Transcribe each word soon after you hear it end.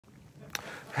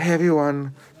Hey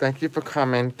everyone, thank you for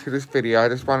coming to this video. I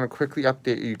just want to quickly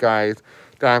update you guys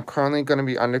that I'm currently going to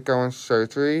be undergoing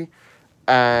surgery,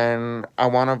 and I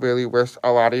want to really wish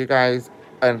a lot of you guys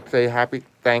and say happy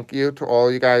thank you to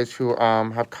all you guys who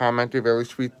have commented really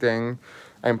sweet things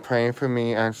and praying for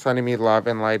me and sending me love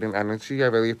and light and energy. I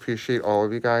really appreciate all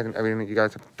of you guys and everything that you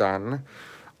guys have done.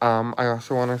 I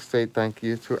also want to say thank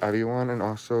you to everyone and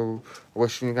also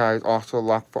wishing you guys also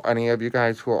luck for any of you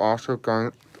guys who are also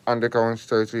undergoing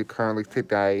surgery currently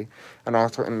today and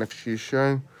also in the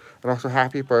future. And also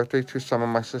happy birthday to some of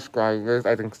my subscribers.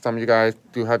 I think some of you guys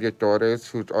do have your daughters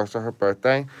who's also her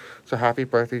birthday. So happy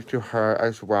birthday to her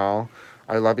as well.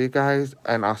 I love you guys,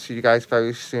 and I'll see you guys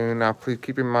very soon. Now, please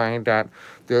keep in mind that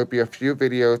there will be a few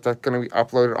videos that's going to be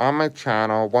uploaded on my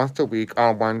channel once a week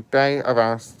on Wednesday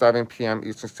around 7 p.m.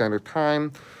 Eastern Standard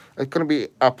Time. It's going to be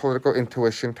a political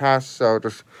intuition test, so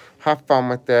just have fun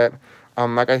with it.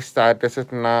 Like I said, this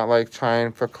is not like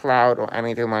trying for clout or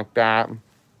anything like that.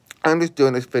 I'm just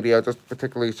doing this video just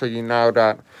particularly so you know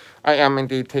that I am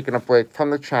indeed taking a break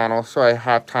from the channel so I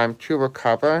have time to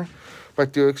recover.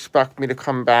 But do expect me to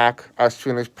come back as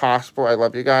soon as possible. I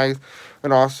love you guys.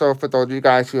 And also for those of you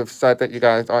guys who have said that you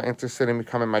guys are interested in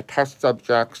becoming my test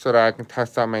subject so that I can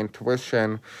test out my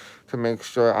intuition to make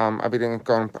sure everything is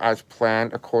going as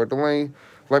planned accordingly.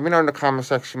 Let me know in the comment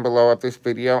section below of this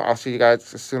video. I'll see you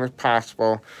guys as soon as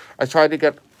possible. I tried to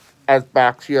get as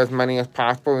back to you as many as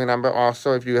possible. Remember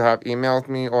also, if you have emailed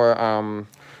me or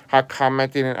have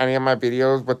commented in any of my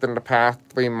videos within the past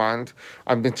 3 months,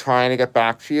 I've been trying to get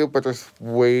back to you, but just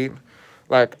wait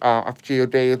like a few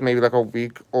days, maybe like a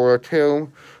week or two,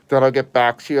 then I'll get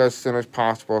back to you as soon as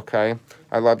possible, okay?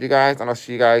 I love you guys, and I'll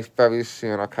see you guys very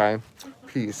soon, okay?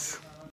 Peace.